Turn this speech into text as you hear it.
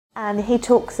And he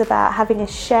talks about having a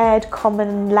shared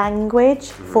common language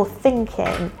for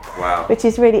thinking, Wow. which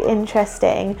is really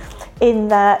interesting in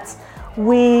that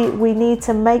we need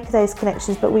to make those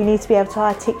connections, but we need to be able to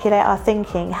articulate our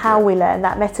thinking, how we learn,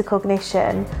 that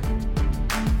metacognition.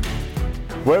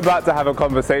 We're about to have a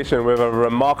conversation with a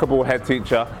remarkable head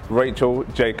teacher, Rachel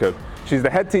Jacob. She's the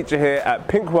head teacher here at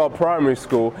Pinkwell Primary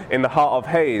School in the heart of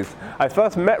Hayes. I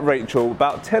first met Rachel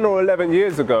about 10 or 11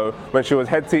 years ago when she was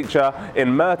head teacher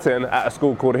in Merton at a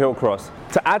school called Hillcross.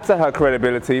 To add to her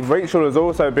credibility, Rachel has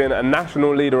also been a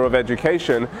national leader of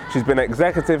education. She's been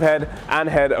executive head and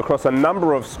head across a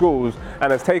number of schools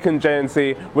and has taken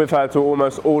JNC with her to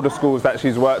almost all the schools that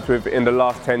she's worked with in the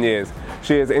last 10 years.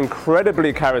 She is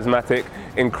incredibly charismatic,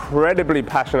 incredibly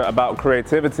passionate about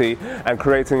creativity and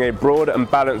creating a broad and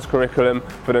balanced curriculum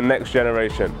for the next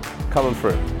generation. Coming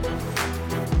through.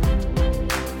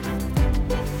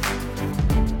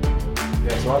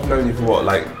 Yeah, so I've known you for what,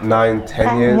 like 9,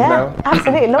 10 years now?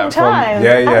 Absolutely, long time.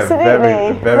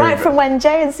 Absolutely. Very, right from when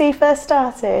JNC first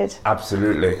started.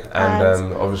 Absolutely,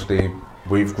 and obviously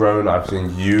we've grown. I've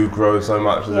seen you grow so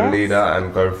much as a leader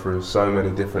and go through so many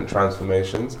different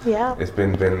transformations. Yeah. It's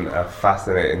been a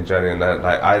fascinating journey, and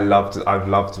I'd love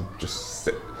to just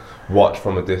watch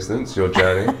from a distance your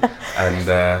journey. And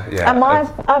and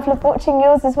I've loved watching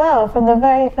yours as well from the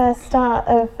very first start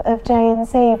of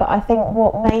JNC. But I think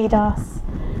what made us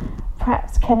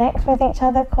perhaps connect with each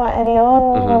other quite early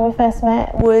on when we first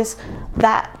met was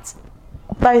that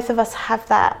both of us have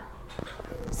that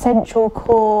central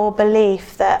core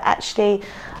belief that actually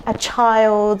a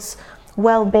child's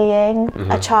well-being,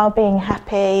 a child being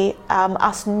happy,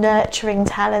 us nurturing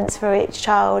talents for each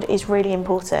child is really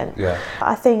important. Yeah.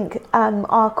 I think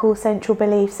our core central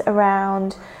beliefs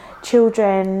around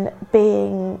children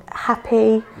being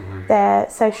happy, their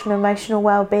social and emotional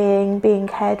well-being, being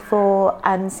cared for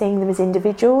and seeing them as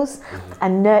individuals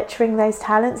and nurturing those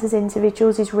talents as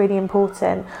individuals is really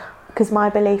important. Because my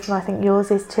belief, and I think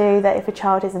yours is too, that if a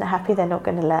child isn't happy, they're not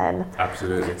going to learn.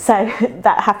 Absolutely. So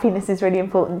that happiness is really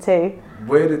important too.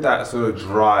 Where did that sort of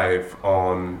drive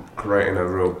on creating a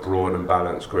real broad and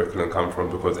balanced curriculum come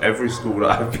from? Because every school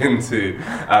that I've been to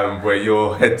where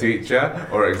you're head teacher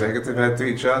or executive head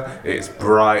teacher, it's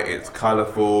bright, it's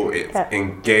colourful, it's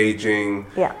engaging.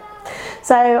 Yeah.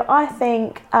 So I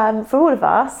think for all of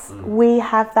us, we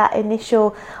have that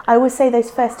initial, I always say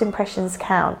those first impressions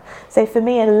count. So for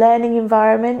me, a learning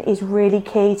environment is really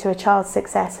key to a child's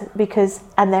success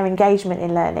and their engagement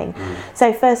in learning.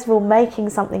 So first of all, making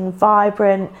something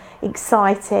vibrant,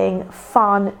 exciting,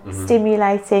 fun,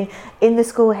 stimulating. In the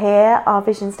school here, our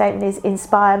vision statement is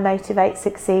inspire, motivate,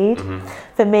 succeed.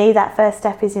 For me, that first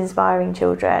step is inspiring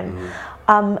children.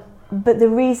 But the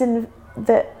reason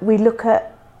that we look at,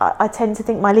 I tend to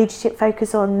think my leadership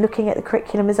focus on looking at the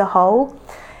curriculum as a whole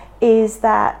is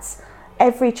that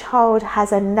every child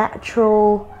has a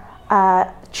natural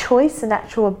choice, a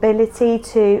natural ability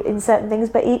to in certain things,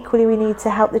 but equally we need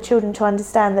to help the children to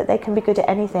understand that they can be good at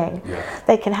anything. Yeah.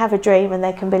 They can have a dream and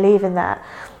they can believe in that.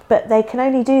 But they can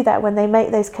only do that when they make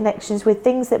those connections with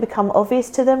things that become obvious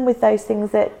to them, with those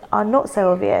things that are not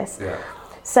so obvious. Yeah.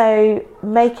 So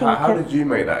making... How did you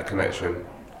make that connection?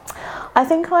 I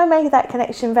think I made that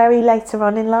connection very later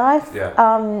on in life.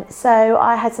 Yeah. So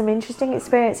I had some interesting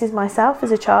experiences myself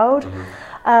as a child.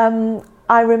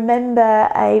 I remember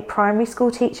a primary school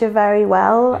teacher very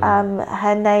well.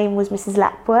 Her name was Mrs.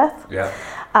 Lapworth. Yeah.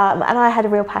 And I had a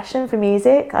real passion for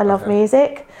music. I love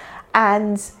music.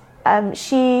 And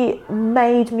she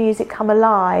made music come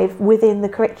alive within the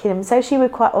curriculum. So she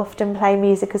would quite often play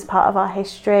music as part of our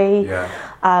history. Yeah.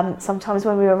 Sometimes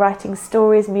when we were writing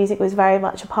stories, music was very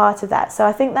much a part of that. So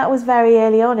I think that was very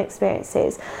early on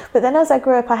experiences. But then as I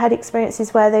grew up, I had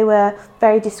experiences where they were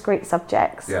very discrete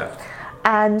subjects. Yeah.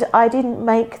 And I didn't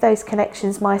make those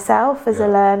connections myself as a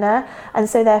learner. And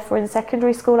so therefore in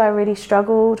secondary school, I really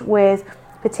struggled with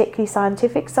particularly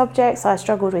scientific subjects. I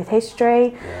struggled with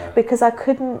history because I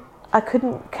couldn't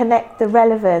connect the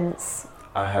relevance.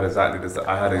 I had exactly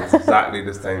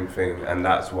the same thing, and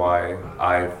that's why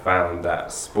I found that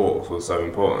sports was so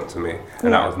important to me.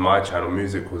 And that was my channel.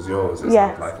 Music was yours, and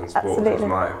sports was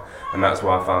mine. And that's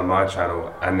why I found my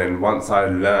channel. And then once I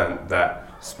learned that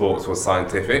sports was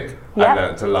scientific, I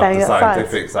learned to love the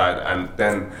scientific side, and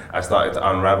then I started to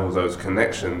unravel those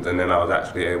connections, and then I was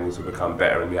actually able to become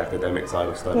better in the academic side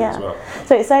of study as well.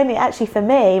 So it's only actually for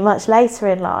me much later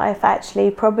in life,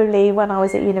 actually probably when I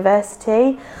was at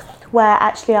university, where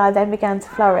actually I then began to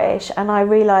flourish, and I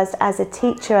realised as a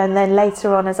teacher, and then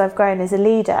later on as I've grown as a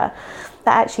leader,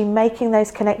 that actually making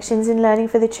those connections in learning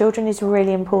for the children is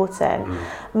really important.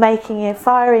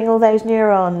 Firing all those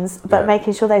neurons, but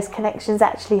making sure those connections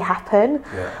actually happen.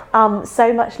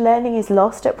 So much learning is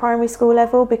lost at primary school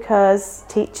level because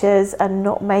teachers are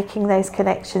not making those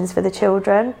connections for the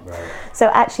children.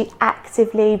 So actually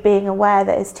actively being aware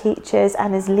that as teachers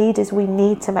and as leaders we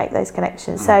need to make those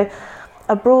connections. So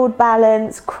a broad,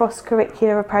 balanced,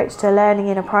 cross-curricular approach to learning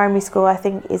in a primary school, I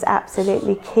think, is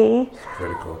absolutely key. It's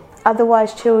critical.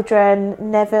 Otherwise, children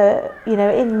never,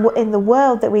 in the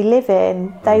world that we live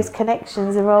in, those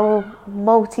connections are all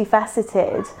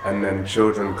multifaceted. And then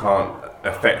children can't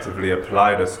effectively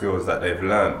apply the skills that they've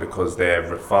learned because they're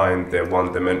refined, they're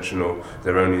one-dimensional,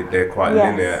 they're quite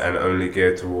linear and only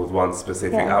geared towards one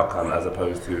specific outcome as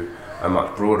opposed to a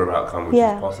much broader outcome, which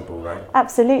is possible, right?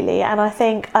 Absolutely, and I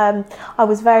think I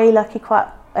was very lucky quite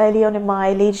early on in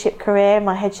my leadership career,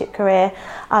 my headship career.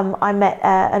 I met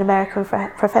an American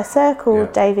professor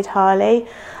called David Harley,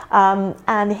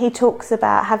 and he talks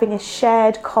about having a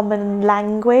shared common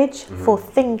language for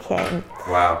thinking,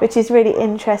 which is really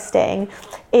interesting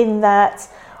in that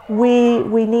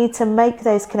we need to make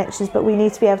those connections, but we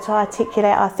need to be able to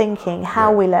articulate our thinking,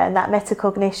 how we learn, that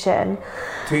metacognition.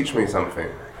 Teach me something.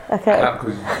 Okay.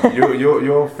 Because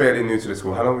you're fairly new to the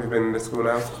school. How long have you been in the school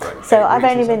now? So I've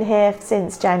only been here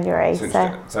since January. So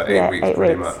 8 weeks,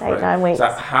 pretty much. 9 weeks. So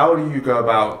how do you go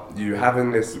about you having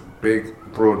this big,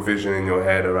 broad vision in your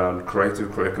head around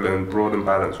creative curriculum, broad and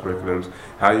balanced curriculums,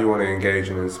 how you want to engage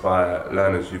and inspire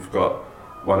learners? You've got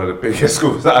one of the biggest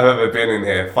schools that I've ever been in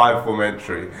here, 5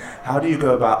 formentary. How do you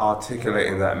go about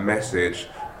articulating that message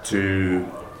to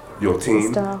your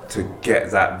team to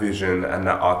get that vision and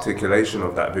that articulation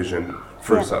of that vision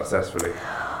through successfully?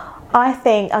 I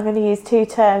think I'm going to use 2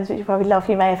 terms which you probably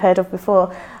you may have heard of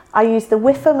before. I use the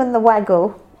WIFM and the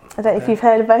waggle. I don't know if you've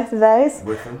heard of both of those.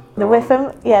 WIFM? The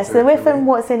WIFM, yes. The WIFM,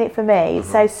 what's in it for me?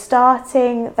 So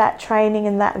starting that training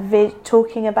and that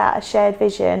talking about a shared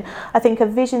vision. I think a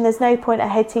vision, there's no point a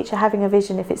head teacher having a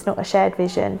vision if it's not a shared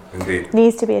vision. Indeed. It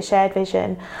needs to be a shared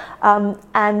vision.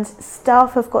 And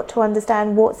staff have got to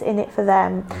understand what's in it for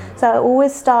them. So I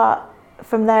always start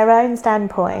from their own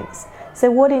standpoints. So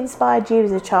what inspired you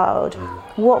as a child?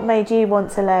 What made you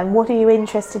want to learn? What are you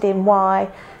interested in? Why?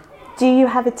 Do you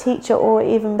have a teacher, or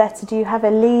even better, do you have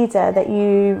a leader that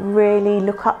you really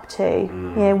look up to?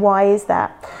 Why is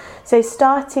that? So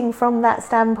starting from that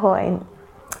standpoint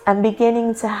and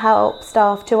beginning to help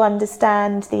staff to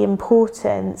understand the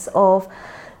importance of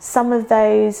some of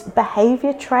those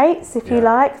behaviour traits, if you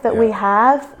like, that we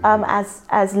have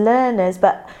as learners,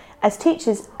 but as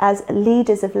teachers, as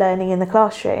leaders of learning in the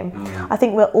classroom. I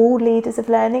think we're all leaders of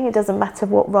learning. It doesn't matter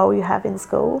what role you have in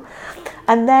school.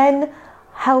 And then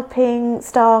helping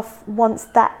staff, once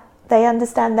that they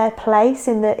understand their place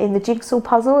in the jigsaw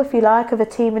puzzle, if you like, of a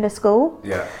team in a school.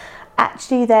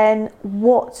 Actually then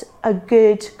what a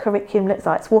good curriculum looks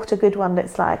like, what a good one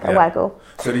looks like, a waggle.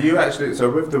 So do you actually,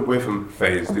 so with the WIFM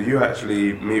phase, do you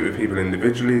actually meet with people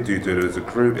individually? Do you do it as a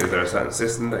group? Is there a certain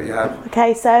system that you have?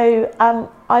 Okay, so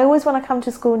I always, when I come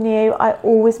to school new, I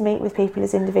always meet with people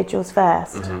as individuals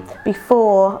first,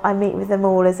 before I meet with them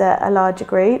all as a larger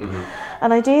group.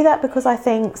 And I do that because I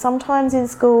think sometimes in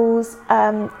schools,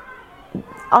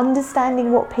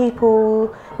 understanding what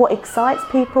excites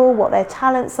people, what their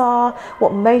talents are,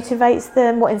 what motivates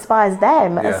them, what inspires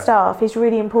them as staff is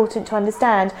really important to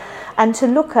understand, and to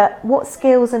look at what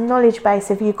skills and knowledge base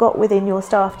have you got within your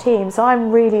staff team. So I'm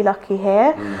really lucky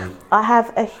here. I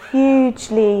have a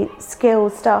hugely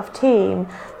skilled staff team,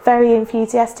 very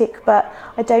enthusiastic, but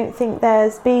I don't think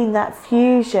there's been that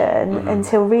fusion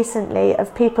until recently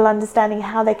of people understanding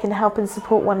how they can help and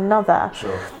support one another.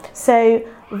 So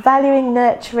valuing,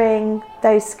 nurturing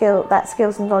those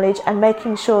skills and knowledge, and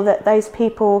making sure that those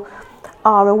people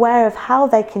are aware of how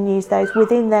they can use those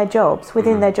within their jobs,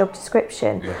 within their job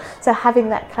description. So having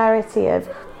that clarity of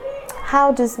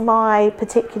how does my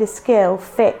particular skill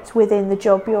fit within the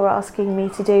job you're asking me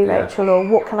to do, Rachel, or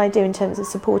what can I do in terms of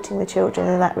supporting the children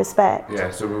in that respect?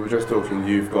 So we were just talking,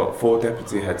 you've got 4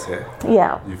 deputy heads here.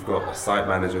 You've got a site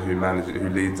manager who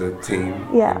leads a team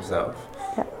himself.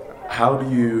 How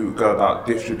do you go about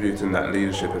distributing that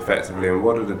leadership effectively, and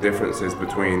what are the differences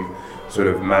between sort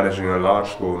of managing a large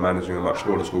school and managing a much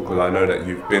smaller school? Because I know that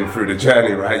you've been through the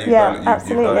journey, right? You've done it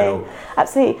all.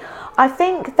 Absolutely. I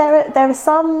think there are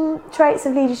some traits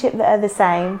of leadership that are the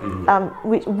same,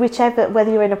 whichever, whether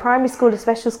you're in a primary school, a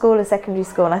special school, a secondary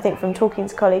school, and I think from talking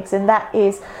to colleagues, and that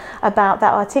is about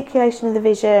that articulation of the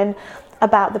vision,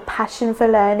 about the passion for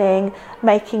learning,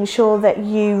 making sure that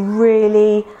you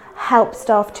really help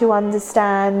staff to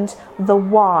understand the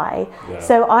why. Yeah.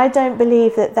 So I don't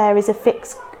believe that there is a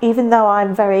fixed, even though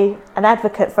I'm an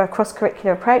advocate for a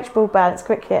cross-curricular approach, broad balanced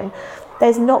curriculum,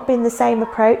 there's not been the same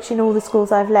approach in all the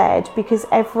schools I've led, because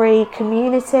every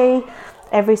community,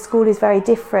 every school is very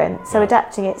different, so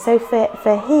adapting it. So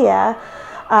for here,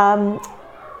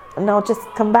 and I'll just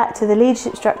come back to the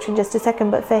leadership structure in just a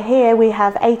second, but for here we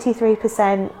have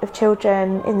 83% of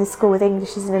children in the school with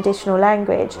English as an additional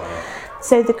language.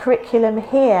 So the curriculum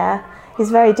here is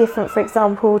very different, for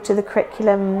example, to the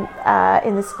curriculum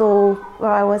in the school where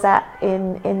I was at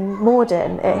in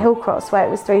Morden at Hillcross, where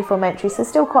it was 3 form-entry, so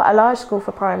still quite a large school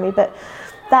for primary, but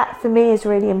that for me is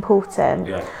really important,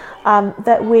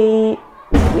 that we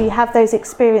have those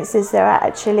experiences that are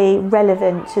actually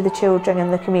relevant to the children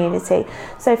and the community.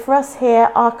 So for us here,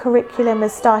 our curriculum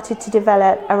has started to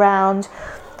develop around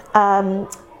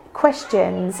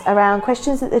questions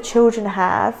that the children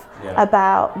have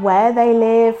about where they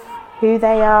live, who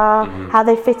they are, how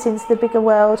they fit into the bigger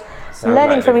world,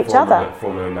 learning from each other.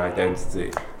 Forming an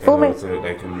identity in order so that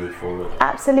they can move forward.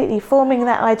 Absolutely, forming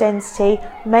that identity,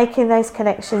 making those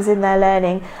connections in their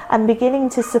learning, and beginning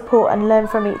to support and learn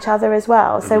from each other as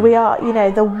well. So we are,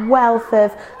 the wealth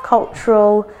of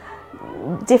cultural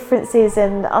differences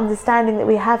and understanding that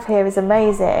we have here is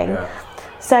amazing.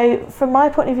 So from my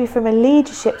point of view, from a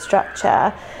leadership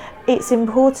structure, it's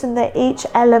important that each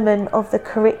element of the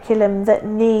curriculum that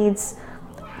needs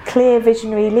clear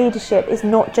visionary leadership is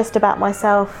not just about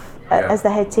myself as the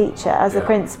head teacher, as the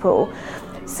principal.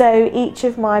 So each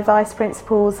of my vice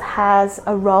principals has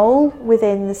a role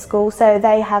within the school, so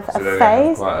they have a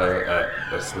phase. Have quite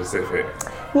a specific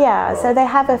role. So they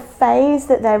have a phase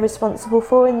that they're responsible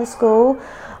for in the school.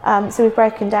 So we've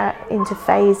broken down into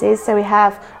phases. So we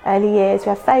have early years, we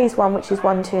have phase 1, which is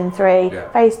 1, 2 and 3,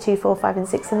 phase 2, 4, 5 and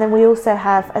 6, and then we also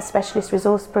have a specialist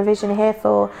resource provision here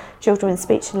for children with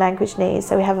speech and language needs.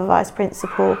 So we have a vice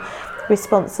principal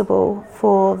responsible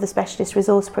for the specialist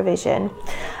resource provision,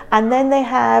 and then they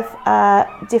have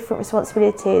different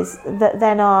responsibilities that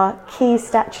then are key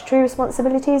statutory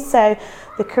responsibilities. So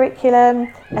the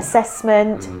curriculum,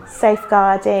 assessment,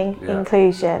 safeguarding,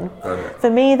 inclusion. For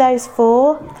me, those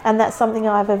 4, and that's something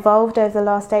I've evolved over the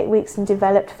last 8 weeks and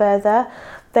developed further,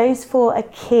 those 4 are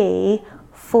key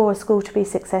for a school to be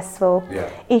successful.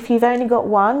 If you've only got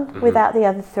one without the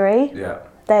other 3,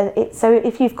 so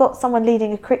if you've got someone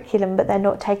leading a curriculum but they're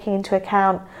not taking into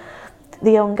account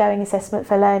the ongoing assessment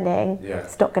for learning,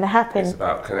 it's not going to happen. It's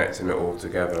about connecting it all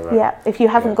together, right? If you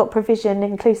haven't got provision,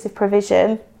 inclusive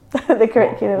provision, the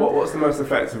curriculum. What's the most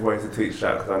effective way to teach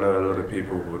that? Because I know a lot of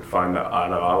people would find that, I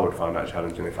know I would find that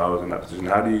challenging if I was in that position.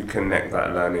 How do you connect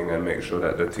that learning and make sure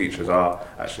that the teachers are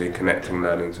actually connecting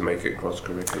learning to make it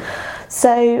cross-curricular?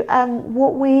 So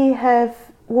what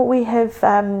we have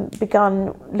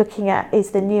begun looking at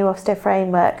is the new Ofsted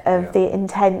framework of the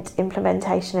intent,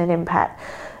 implementation and impact.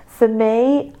 For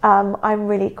me, I'm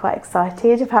really quite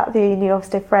excited about the new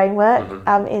Ofsted framework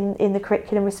in the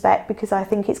curriculum respect, because I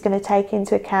think it's going to take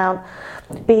into account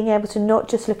being able to not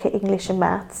just look at English and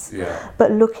maths,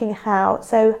 but looking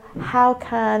how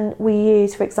can we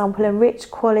use, for example, a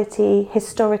rich quality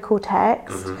historical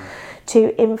text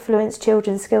to influence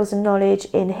children's skills and knowledge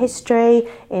in history,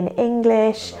 in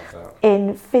English,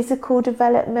 in physical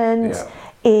development,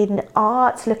 in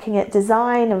art, looking at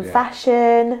design and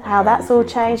fashion, how that's all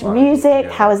changed, music,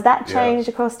 how has that changed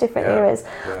across different eras,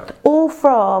 all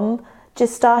from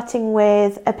just starting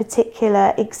with a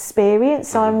particular experience.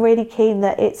 So I'm really keen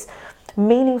that it's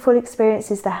meaningful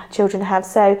experiences that children have.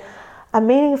 So a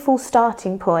meaningful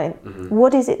starting point.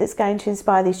 What is it that's going to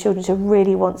inspire these children to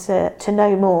really want to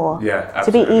know more?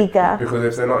 To be eager. Because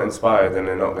if they're not inspired, then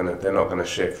they're not gonna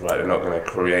shift, right? They're not gonna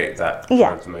create that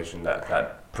transformation,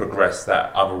 that progress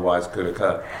that otherwise could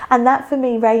occur. And that for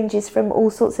me ranges from all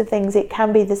sorts of things. It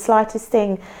can be the slightest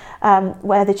thing,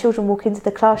 where the children walk into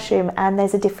the classroom and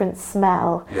there's a different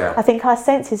smell. I think our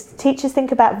senses, teachers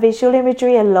think about visual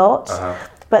imagery a lot,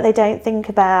 but they don't think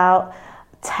about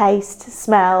taste,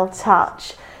 smell,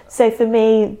 touch. So for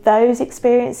me, those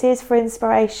experiences for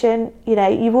inspiration,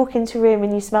 you walk into a room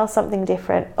and you smell something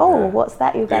different. What's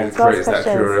that? You're going to ask questions. That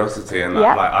curiosity and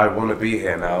I want to be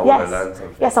here now. I want to learn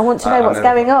something. Yes, I want to know what's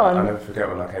going on. I'll never forget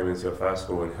when I came into your first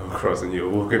school in Hillcross and you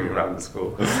were walking me around the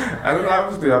school. And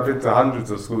obviously I've been to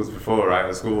hundreds of schools before, right?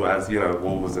 The school has,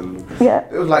 walls and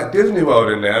it was like Disney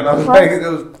World in there. And I was like, it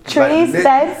was trees,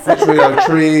 beds. Literally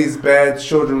trees, beds,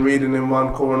 children reading in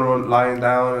one corner or lying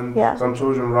down, and some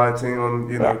children writing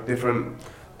on, different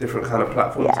kind of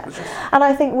platforms. And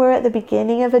I think we're at the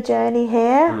beginning of a journey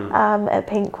here at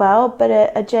Pinkwell, but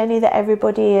a journey that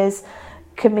everybody is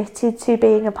committed to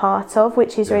being a part of,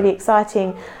 which is really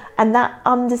exciting. And that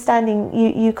understanding,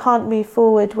 you can't move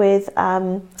forward with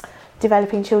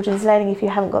developing children's learning if you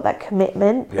haven't got that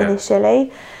commitment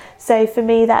initially. So for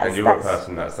me, that's... And you're a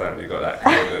person that's certainly got that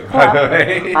commitment, by the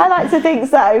way. I like to think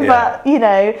so, but you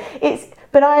know, it's...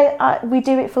 But we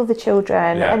do it for the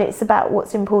children, and it's about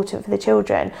what's important for the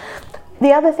children.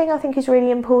 The other thing I think is really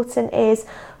important is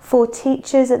for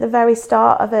teachers at the very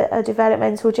start of a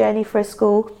developmental journey for a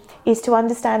school is to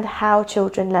understand how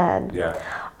children learn.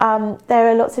 There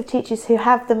are lots of teachers who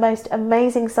have the most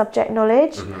amazing subject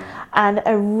knowledge and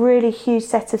a really huge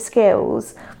set of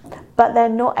skills, but they're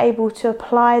not able to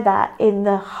apply that in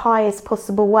the highest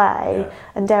possible way,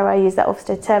 and dare I use that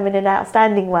Ofsted term, in an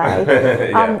outstanding way,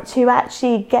 to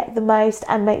actually get the most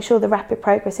and make sure the rapid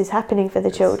progress is happening for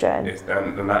the children.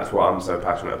 And that's what I'm so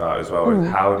passionate about as well, is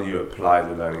how do you apply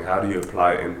the learning, how do you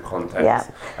apply it in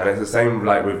context? And it's the same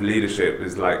like with leadership,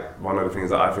 is like one of the things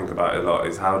that I think about a lot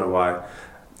is how do I,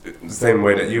 the same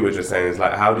way that you were just saying, is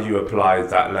like how do you apply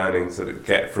that learning to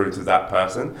get through to that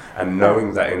person, and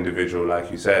knowing that individual,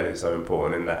 like you said, is so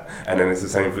important in that. And then it's the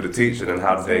same for the teacher, and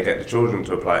how do they get the children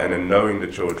to apply it, and then knowing the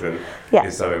children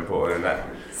is so important in that.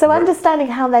 So understanding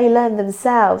how they learn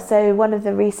themselves. So one of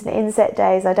the recent inset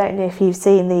days, I don't know if you've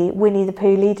seen the Winnie the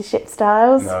Pooh leadership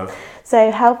styles. No. So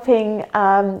helping,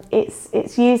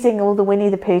 it's using all the Winnie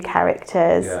the Pooh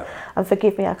characters. And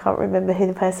forgive me, I can't remember who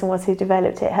the person was who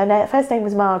developed it. Her first name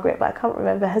was Margaret, but I can't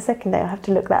remember her second name. I have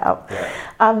to look that up.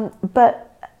 But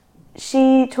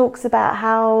she talks about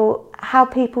how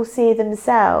people see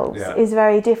themselves is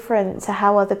very different to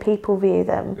how other people view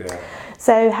them.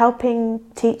 So helping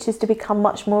teachers to become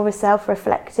much more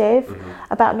self-reflective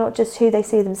about not just who they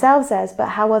see themselves as, but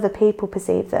how other people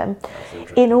perceive them,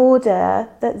 in order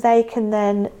that they can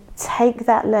then take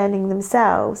that learning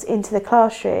themselves into the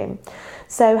classroom.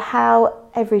 So how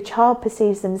every child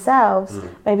perceives themselves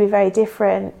may be very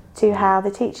different to how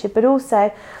the teacher, but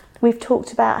also we've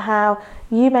talked about how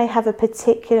you may have a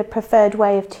particular preferred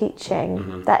way of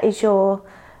teaching. That is your...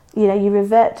 You know, you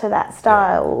revert to that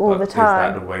style all the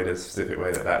time. Is that the specific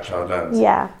way that child learns?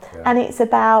 And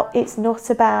it's not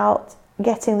about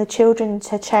getting the children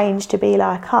to change to be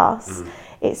like us.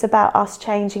 It's about us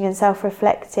changing and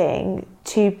self-reflecting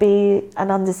to be and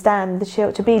understand the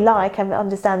children, to be like and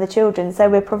understand the children. So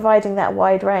we're providing that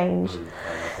wide range.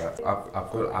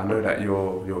 I know that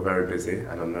you're very busy,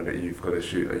 and I know that you've got to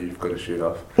shoot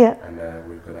off. And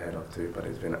we've got to head off too. But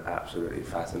it's been absolutely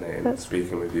fascinating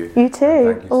speaking with you. You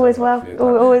too. Always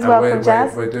welcome,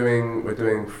 Jazz. We're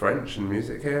doing French and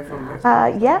music here from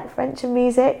next French and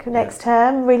music next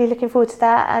term. Really looking forward to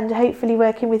that, and hopefully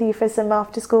working with you for some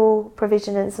after-school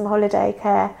provision and some holiday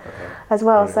care as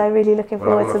well. Brilliant. So really looking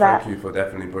forward to that. Thank you for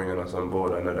definitely bringing us on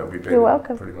board. I know that we've been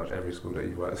in pretty much every school that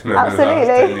you've worked in.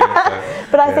 Absolutely.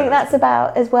 But I think that's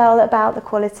about the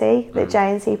quality that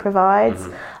J&C provides,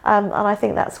 and I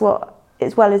think that's what,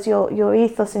 as well as your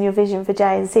ethos and your vision for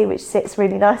J&C, which sits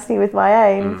really nicely with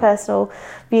my own personal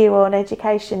view on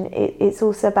education. It's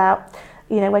also about,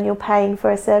 you know, when you're paying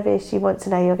for a service, you want to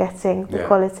know you're getting the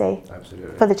quality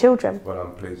for the children. Well,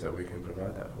 I'm pleased that we can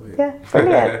provide that for you. Yeah,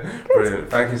 brilliant. Brilliant.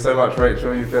 Thank you so much,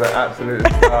 Rachel. You've been an absolute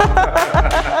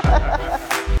star.